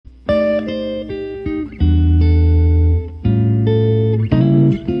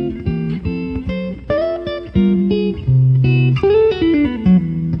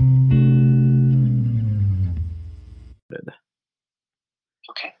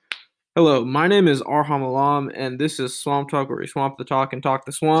Hello, my name is Arham Alam, and this is Swamp Talk, where we swamp the talk and talk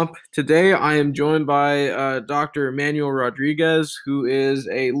the swamp. Today, I am joined by Dr. Emmanuel Rodriguez, who is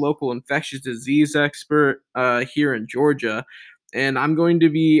a local infectious disease expert here in Georgia. And I'm going to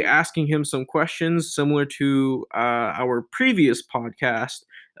be asking him some questions similar to our previous podcast,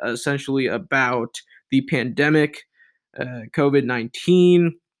 essentially about the pandemic,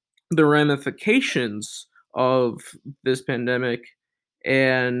 COVID-19, the ramifications of this pandemic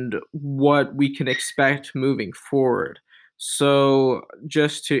and what we can expect moving forward. So,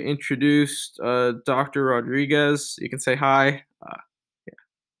 just to introduce Dr. Rodriguez, you can say hi. Oh,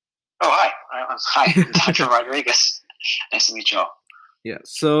 hi. Hi, Dr. Rodriguez. Nice to meet you all. Yeah.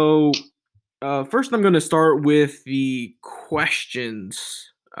 So, first, I'm going to start with the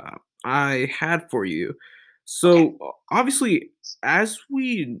questions I had for you. Okay. So, obviously, as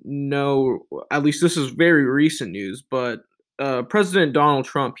we know, at least this is very recent news, but President Donald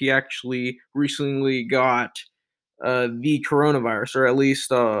Trump, he actually recently got the coronavirus, or at least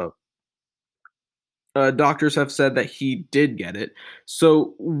doctors have said that he did get it.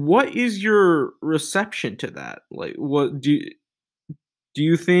 So, what is your reception to that? Like, do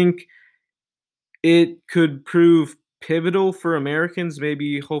you think it could prove pivotal for Americans?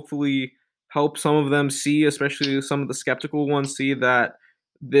 Maybe, hopefully, help some of them see, especially some of the skeptical ones, see that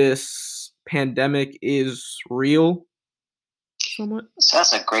this pandemic is real, somewhat. So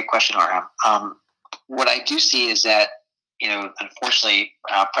that's a great question, Arham. What I do see is that, unfortunately,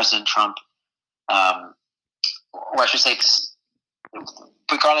 President Trump, or I should say,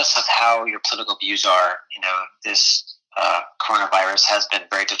 regardless of how your political views are, this coronavirus has been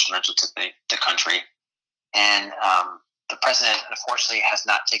very detrimental to the country. And the president, unfortunately, has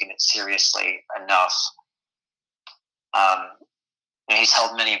not taken it seriously enough. Um, he's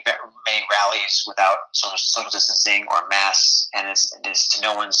held many rallies without social distancing or masks, and it is to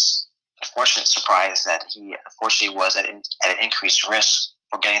no one's unfortunate surprise that he unfortunately was at an increased risk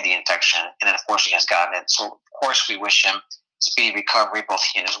for getting the infection, and then unfortunately has gotten it. So of course we wish him speedy recovery, both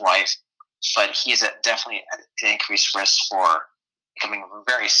he and his wife. But he is definitely at an increased risk for becoming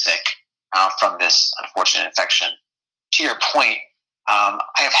very sick from this unfortunate infection. To your point, I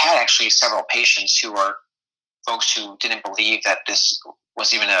have had actually several patients who are folks who didn't believe that this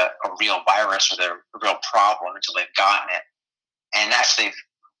was even a real virus or a real problem until they've gotten it. And actually, they've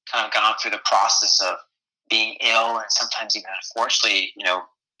kind of gone through the process of being ill and sometimes even, unfortunately,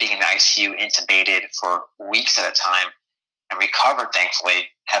 being in the ICU, intubated for weeks at a time and recovered, thankfully,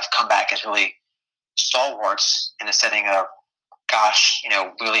 have come back as really stalwarts in the setting of, gosh, we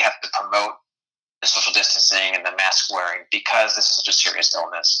really have to promote the social distancing and the mask wearing because this is such a serious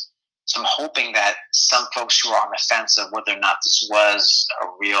illness. So I'm hoping that some folks who are on the fence of whether or not this was a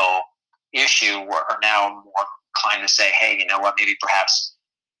real issue are now more inclined to say, hey, you know what, maybe perhaps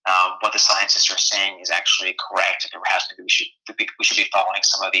what the scientists are saying is actually correct, and perhaps maybe we should be following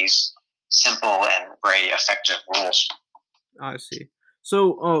some of these simple and very effective rules. I see.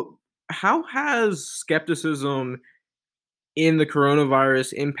 So, how has skepticism in the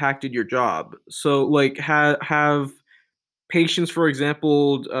coronavirus impacted your job? So, like, have patients, for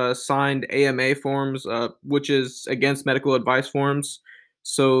example, signed AMA forms, which is against medical advice forms,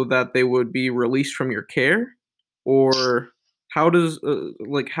 so that they would be released from your care, or how has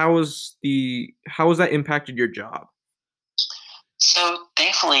that impacted your job? So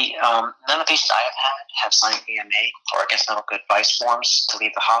thankfully, none of the patients I have had have signed AMA or against medical advice forms to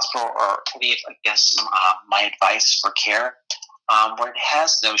leave the hospital or to leave against my advice for care. What it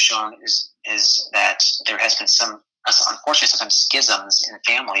has, though, shown is that there has been some, unfortunately, sometimes schisms in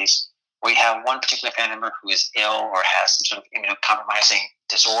families where you have one particular family member who is ill or has some sort of immunocompromising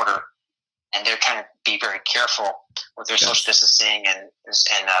disorder, and they're trying to be very careful with their social Yes, distancing and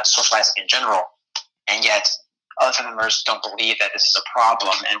socializing in general, and yet other family members don't believe that this is a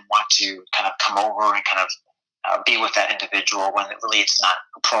problem and want to kind of come over and kind of be with that individual when really it's not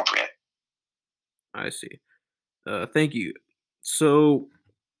appropriate. I see. Thank you. So,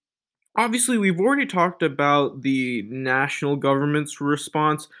 obviously, we've already talked about the national government's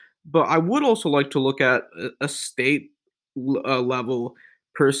response, but I would also like to look at a state level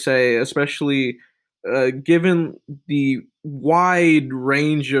per se, especially given the wide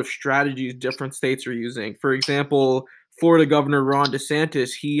range of strategies different states are using. For example, Florida Governor Ron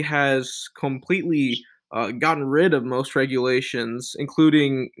DeSantis, he has completely gotten rid of most regulations,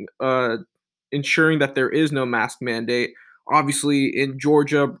 including ensuring that there is no mask mandate. Obviously, in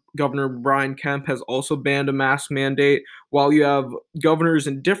Georgia, Governor Brian Kemp has also banned a mask mandate, while you have governors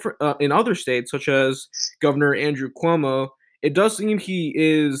in other states, such as Governor Andrew Cuomo. It does seem he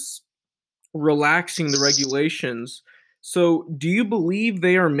is relaxing the regulations. So, do you believe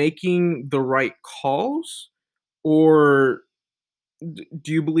they are making the right calls, or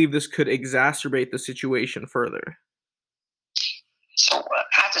do you believe this could exacerbate the situation further? So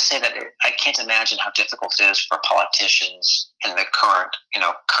I have to say that I can't imagine how difficult it is for politicians in the current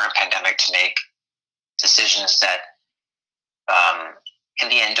pandemic to make decisions that, um, in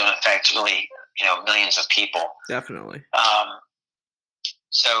the end, don't affect really, millions of people. Definitely. Um,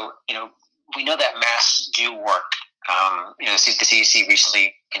 so we know that masks do work. The CDC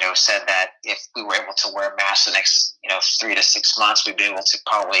recently, said that if we were able to wear masks the next, 3 to 6 months, we'd be able to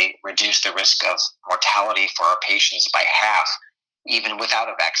probably reduce the risk of mortality for our patients by half, even without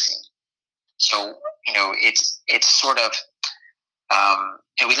a vaccine. So it's sort of,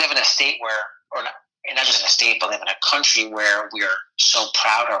 and we live in a state where, or not, and not just in a state, but live in a country where we are so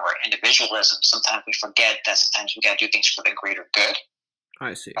proud of our individualism. Sometimes we forget that sometimes we got to do things for the greater good.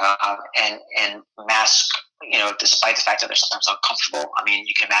 I see. And masks, despite the fact that they're sometimes uncomfortable. I mean,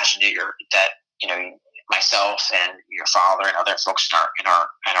 you can imagine that myself and your father and other folks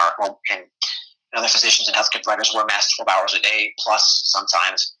and other physicians and healthcare providers wear masks 12 hours a day plus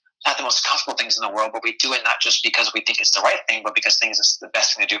sometimes. Not the most comfortable things in the world, but we do it not just because we think it's the right thing, but because things is the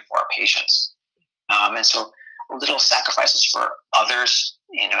best thing to do for our patients. And so little sacrifices for others,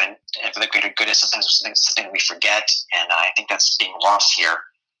 and for the greater good is something we forget. And I think that's being lost here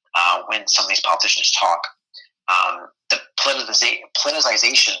when some of these politicians talk. The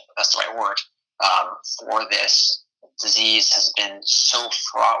politicization, that's the right word, for this disease has been so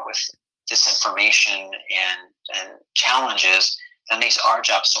fraught with disinformation and challenges that makes our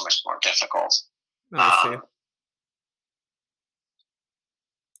job so much more difficult. I see. Um,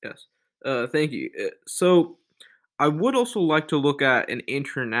 Yes. Thank you. So, I would also like to look at an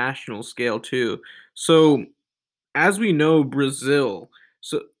international scale too. So, as we know, Brazil,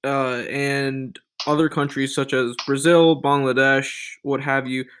 and other countries such as Brazil, Bangladesh, what have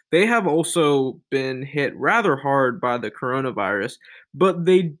you, they have also been hit rather hard by the coronavirus, but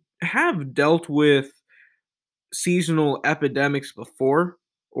they have dealt with seasonal epidemics before,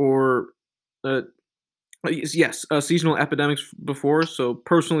 or uh, yes, seasonal epidemics before. So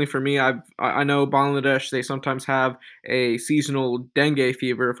personally, for me, I know Bangladesh. They sometimes have a seasonal dengue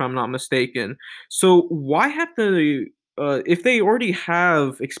fever, if I'm not mistaken. So why have the if they already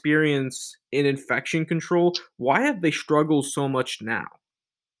have experience in infection control, why have they struggled so much now?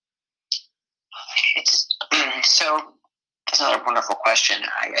 it's so that's another wonderful question.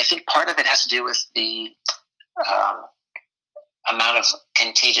 I think part of it has to do with the um, amount of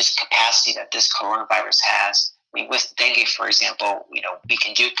contagious capacity that this coronavirus has. I mean, with dengue, for example, we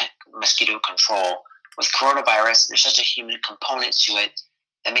can do mosquito control. With coronavirus, there's such a human component to it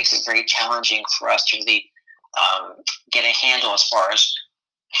that makes it very challenging for us to really get a handle as far as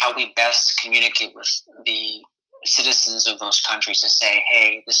how we best communicate with the citizens of those countries to say,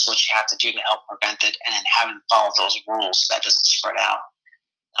 hey, this is what you have to do to help prevent it, and then having to follow those rules so that doesn't spread out.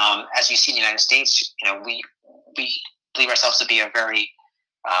 As you see in the United States, we believe ourselves to be a very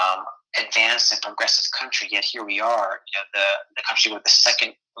advanced and progressive country. Yet here we are, the country with the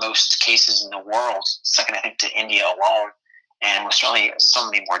second most cases in the world, second I think to India alone, and with certainly so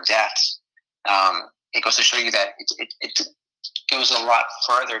many more deaths. It goes to show you that it goes a lot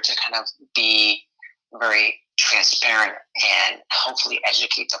further to kind of be very transparent and hopefully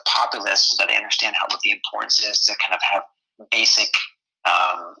educate the populace so that they understand what the importance is to kind of have basic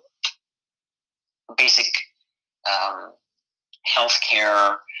um, basic um,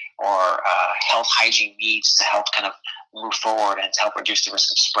 healthcare or health hygiene needs to help kind of move forward and to help reduce the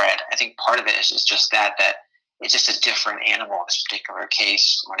risk of spread. I think part of it is just that it's just a different animal in this particular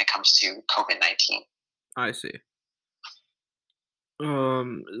case when it comes to COVID-19. I see.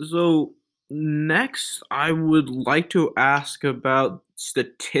 So next, I would like to ask about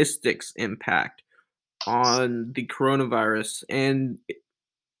statistics impact on the coronavirus and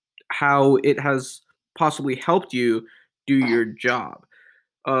how it has possibly helped you do your job.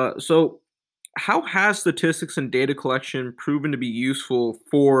 So, how has statistics and data collection proven to be useful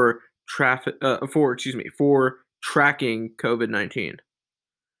for for tracking COVID-19?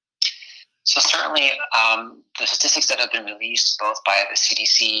 So certainly, the statistics that have been released both by the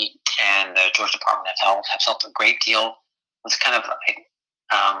CDC and the Georgia Department of Health have helped a great deal with kind of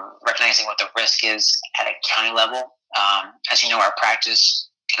recognizing what the risk is at a county level. As you know, our practice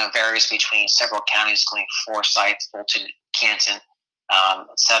kind of varies between several counties, including Forsyth, Fulton, Canton,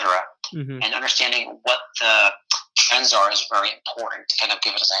 etc. Hmm. And understanding what the trends are is very important to kind of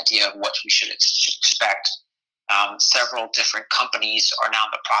give us an idea of what we should expect. Several different companies are now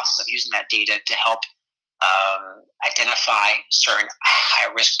in the process of using that data to help identify certain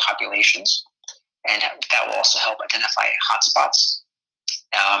high risk populations. and that will also help identify hotspots.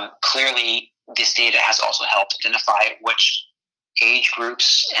 Clearly, this data has also helped identify which age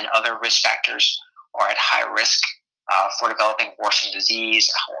groups and other risk factors are at high risk for developing worsening disease,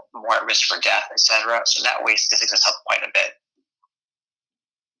 more at risk for death, etc. So that way, statistics has helped quite a bit.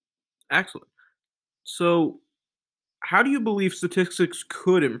 Excellent. So, how do you believe statistics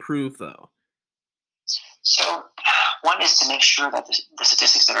could improve, though? So, one is to make sure that the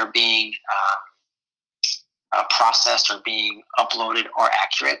statistics that are being processed or being uploaded are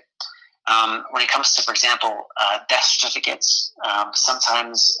accurate. When it comes to, for example, death certificates,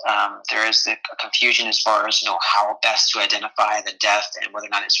 sometimes there is a confusion as far as how best to identify the death and whether or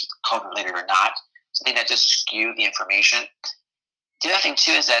not it's COVID related or not. So I think that just skew the information. The other thing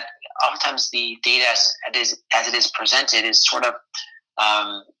too is that oftentimes the data as it is presented is sort of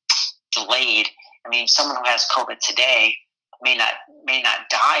um, delayed. I mean, someone who has COVID today may not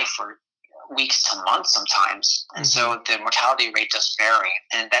die for weeks to months sometimes, and Hmm. so the mortality rate does vary,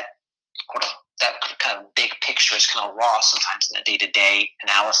 and that kind of big picture is kind of lost sometimes in the day to day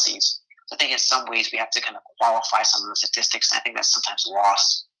analyses. So I think in some ways we have to kind of qualify some of the statistics, and I think that's sometimes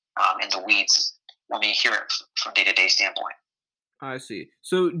lost in the weeds when we hear it from day to day standpoint. I see.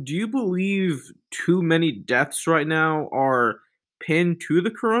 So, do you believe too many deaths right now are pinned to the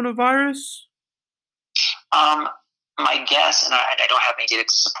coronavirus? Um, my guess, and I don't have any data to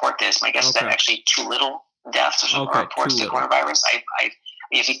support this, my guess is that Okay. actually too little deaths are Okay, too reports to little. coronavirus.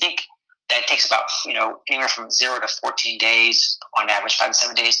 If you think that it takes about anywhere from 0 to 14 days, on average 5 to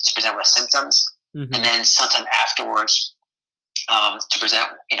 7 days, to present with symptoms, and Hmm. then sometime afterwards to present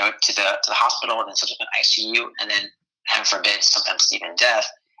to the hospital and then subsequent ICU, and then heaven forbid sometimes even death.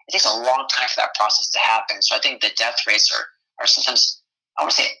 It takes a long time for that process to happen. So I think the death rates are sometimes, I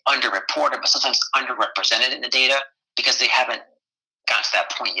want to say, underreported, but sometimes underrepresented in the data because they haven't gotten to that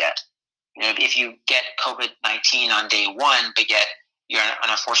point yet. If you get COVID-19 on day one, but yet you're an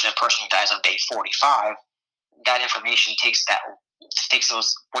unfortunate person who dies on day 45, that information takes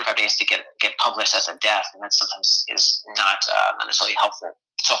those 45 days to get published as a death, and that sometimes is not necessarily helpful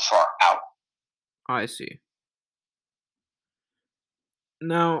so far out. I see.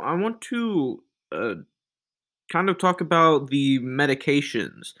 Now, I want to uh, kind of talk about the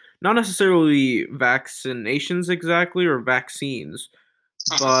medications, not necessarily vaccinations exactly or vaccines,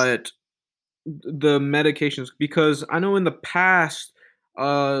 Mm-hmm. but the medications, because I know in the past,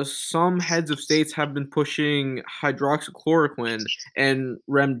 some heads of states have been pushing hydroxychloroquine and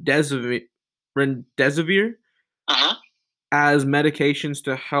remdesivir Mm-hmm. as medications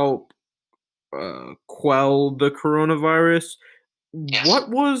to help quell the coronavirus. Yes. What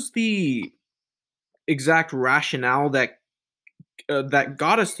was the exact rationale that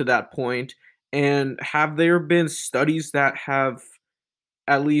got us to that point? And have there been studies that have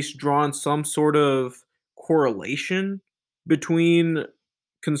at least drawn some sort of correlation between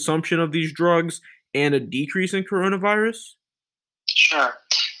consumption of these drugs and a decrease in coronavirus? Sure.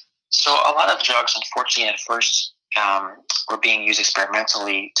 So a lot of drugs, unfortunately, at first were being used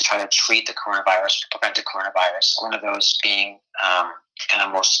experimentally to try to treat the coronavirus, prevent the coronavirus. One of those being kind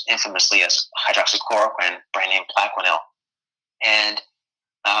of most infamously as hydroxychloroquine, brand name Plaquenil. And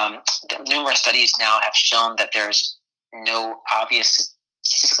numerous studies now have shown that there's no obvious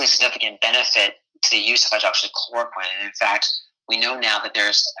statistically significant benefit to the use of hydroxychloroquine. And in fact, we know now that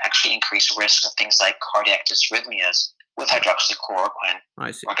there's actually increased risk of things like cardiac dysrhythmias with hydroxychloroquine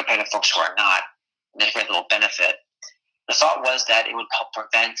I see. or compared to folks who are not. And there's very little benefit. The thought was that it would help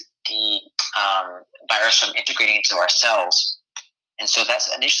prevent the virus from integrating into our cells. And so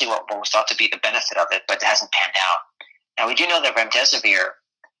that's initially what was thought to be the benefit of it, but it hasn't panned out. Now, we do know that remdesivir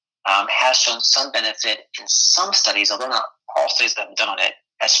has shown some benefit in some studies, although not all studies that have been done on it,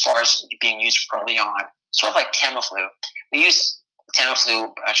 as far as being used early on, sort of like Tamiflu. We use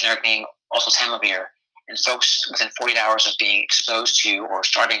Tamiflu, a generic name, also Tamivir, in folks within 48 hours of being exposed to or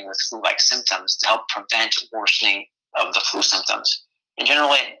starting with flu-like symptoms to help prevent worsening of the flu symptoms. And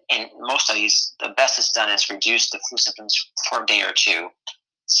generally, in most studies, the best it's done is reduce the flu symptoms for a day or two.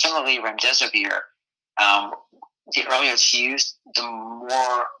 Similarly, remdesivir, um, the earlier it's used, the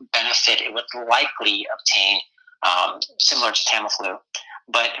more benefit it would likely obtain, similar to Tamiflu.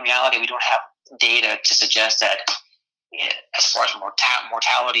 But in reality, we don't have data to suggest that, as far as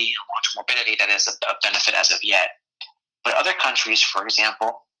mortality and long-term morbidity, that is a benefit as of yet. But other countries, for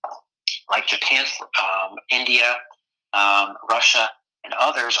example, like Japan, India, Russia, and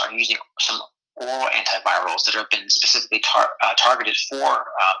others, are using some oral antivirals that have been specifically targeted for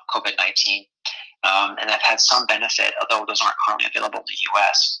COVID 19 and have had some benefit, although those aren't currently available in the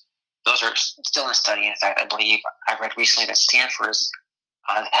U.S. Those are still in study. In fact, I believe I read recently that Stanford is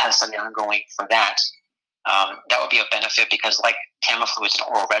has a study ongoing for that. That would be a benefit because, like Tamiflu, is an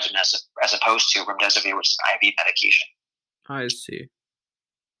oral regimen as opposed to remdesivir, which is an IV medication. I see.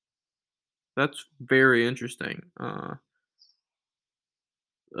 That's very interesting.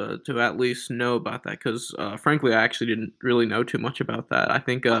 To at least know about that, because frankly, I actually didn't really know too much about that. I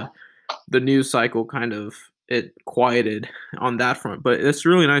think the news cycle kind of it quieted on that front, but it's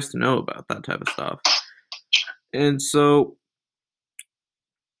really nice to know about that type of stuff. And so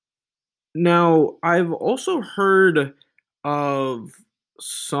now I've also heard of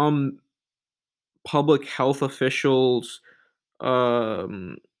some public health officials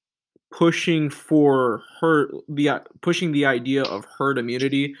um, pushing the idea of herd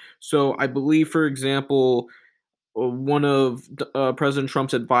immunity. So I believe, for example, one of President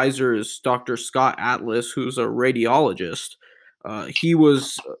Trump's advisors, Dr. Scott Atlas, who's a radiologist,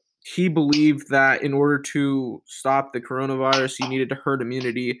 he believed that in order to stop the coronavirus, you needed to herd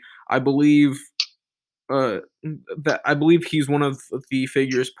immunity. I believe uh, I believe he's one of the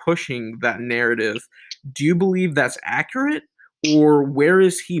figures pushing that narrative. Do you believe that's accurate, or where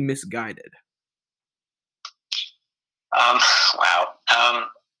is he misguided? Um, wow.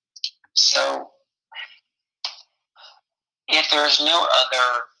 So if there's no other,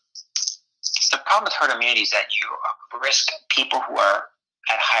 the problem with herd immunity is that you risk people who are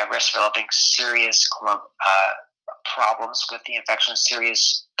at high risk developing serious problems with the infection,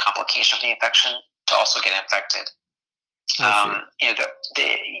 serious complication of the infection to also get infected. I see. You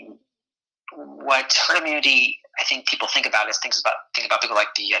know, what herd immunity I think people think about people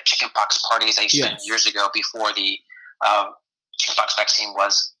like the chickenpox parties they used to do Yes. years ago before the chickenpox vaccine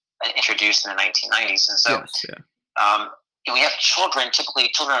was introduced in the 1990s, and so Yes. Yeah. um, we have children. Typically,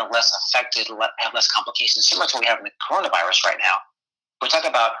 children are less affected, have less complications, similar to what we have in the coronavirus right now. We talk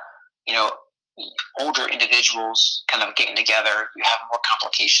about you know older individuals kind of getting together. You have more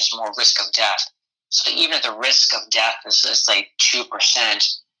complications, more risk of death. So even if the risk of death is like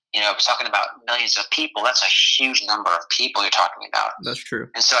 2%, we're talking about millions of people. That's a huge number of people you're talking about. That's true.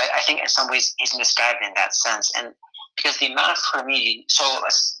 And so I think in some ways he's misguided in that sense. And because the amount of herd immunity, so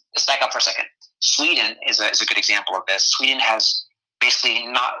let's back up for a second. Sweden is a good example of this. Sweden has basically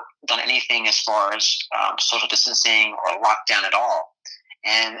not done anything as far as social distancing or lockdown at all.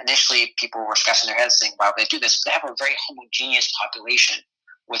 And initially, people were scratching their heads saying, "Why would they do this?" But they have a very homogeneous population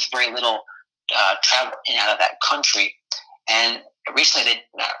with very little travel in and out of that country. And recently,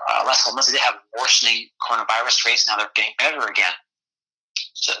 last couple months, they did have worsening coronavirus rates. Now they're getting better again.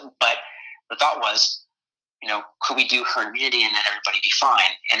 So, but the thought was, could we do herd immunity and then everybody be fine?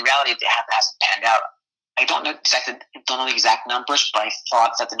 In reality, that hasn't panned out. I don't know the exact numbers, but I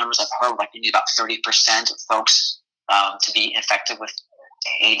thought that the numbers I've heard, like you need about 30% of folks to be infected with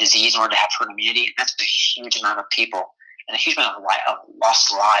a disease in order to have herd immunity. And that's a huge amount of people and a huge amount of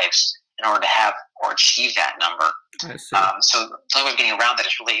lost lives in order to have or achieve that number. I see. So the only way of getting around that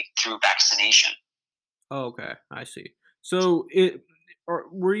is really through vaccination. Oh, okay, I see. So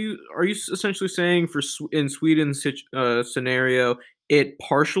are you essentially saying in Sweden's scenario it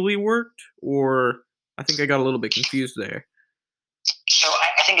partially worked, or I think I got a little bit confused there. So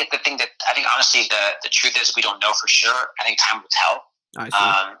I think that the thing that I think honestly the truth is we don't know for sure. I think time will tell. I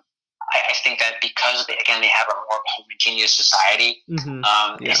see. I think that because again they have a more homogeneous society. Mhm.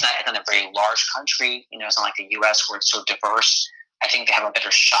 Yeah. It's not a very large country. It's not like the U.S. where it's so diverse. I think they have a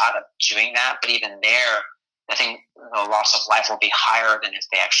better shot of doing that. But even there, I think the loss of life will be higher than if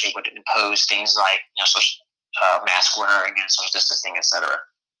they actually would impose things like social mask wearing and social distancing, etc.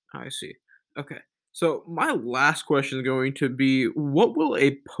 I see. Okay. So my last question is going to be, what will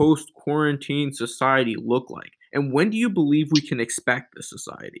a post-quarantine society look like? And when do you believe we can expect this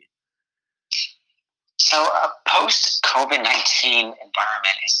society? So a post COVID-19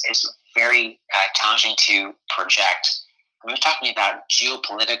 environment is very challenging to project. We're talking about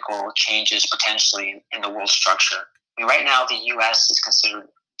geopolitical changes potentially in the world structure. Right now, the U.S. is considered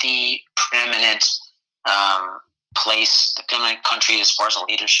the preeminent the preeminent country as far as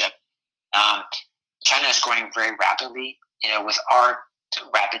leadership. China is growing very rapidly. With our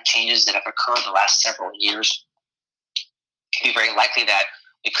rapid changes that have occurred in the last several years, it could be very likely that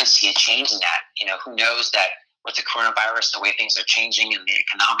we could see a change in that. Who knows that with the coronavirus, the way things are changing and the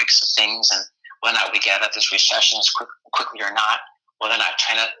economics of things, and whether or not we get out of this recession as quickly or not, whether or not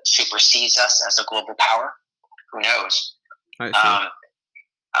China supersedes us as a global power, who knows? I see.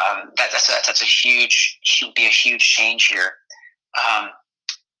 That's a huge, should be a huge change here. And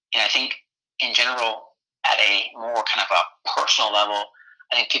I think in general, at a more kind of a personal level,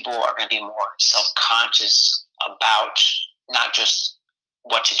 I think people are going to be more self-conscious about not just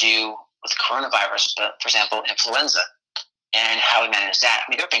what to do with coronavirus, but for example, influenza. and how we manage that. I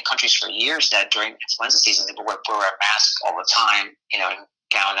mean, there have been countries for years that during influenza season they would wear a mask all the time, and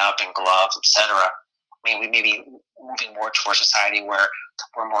gown up and gloves, etc. I mean, we may be moving more towards a society where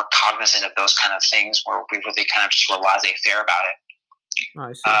we're more cognizant of those kind of things, where we really kind of just were laissez-faire about it.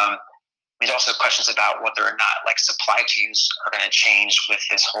 I see. There's also questions about whether or not like supply chains are going to change with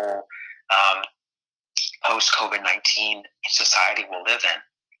this whole post COVID-19 society we'll live in.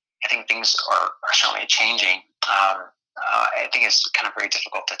 I think things are certainly changing. I think it's kind of very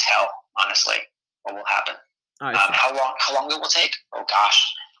difficult to tell, honestly, what will happen. I see. How long it will take? Oh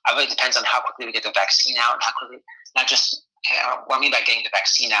gosh, it really depends on how quickly we get the vaccine out, and how quickly. Not just what I mean by getting the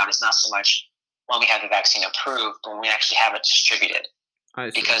vaccine out is not so much when we have the vaccine approved, but when we actually have it distributed. I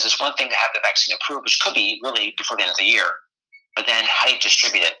see. Because it's one thing to have the vaccine approved, which could be really before the end of the year, but then how do you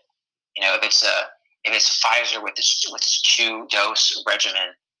distribute it? If it's Pfizer with this 2-dose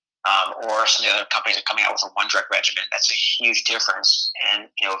regimen, or some of the other companies are coming out with a 1-drug regimen, that's a huge difference. And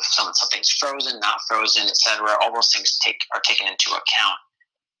if something's frozen, not frozen, etc., all those things are taken into account.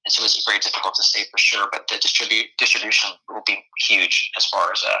 And so it's very difficult to say for sure, but the distribution will be huge as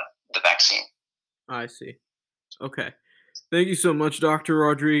far as the vaccine. I see. Okay. Thank you so much, Dr.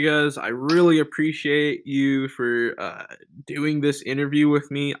 Rodriguez. I really appreciate you for doing this interview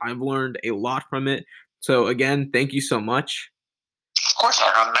with me. I've learned a lot from it. So, again, thank you so much. Of course,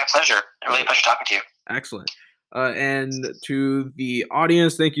 Aaron. My pleasure. Really a pleasure talking to you. Excellent. And to the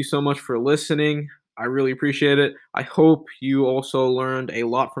audience, thank you so much for listening. I really appreciate it. I hope you also learned a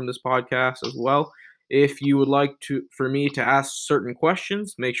lot from this podcast as well. If you would like for me to ask certain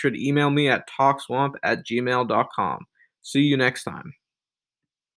questions, make sure to email me at talkswamp@gmail.com. See you next time.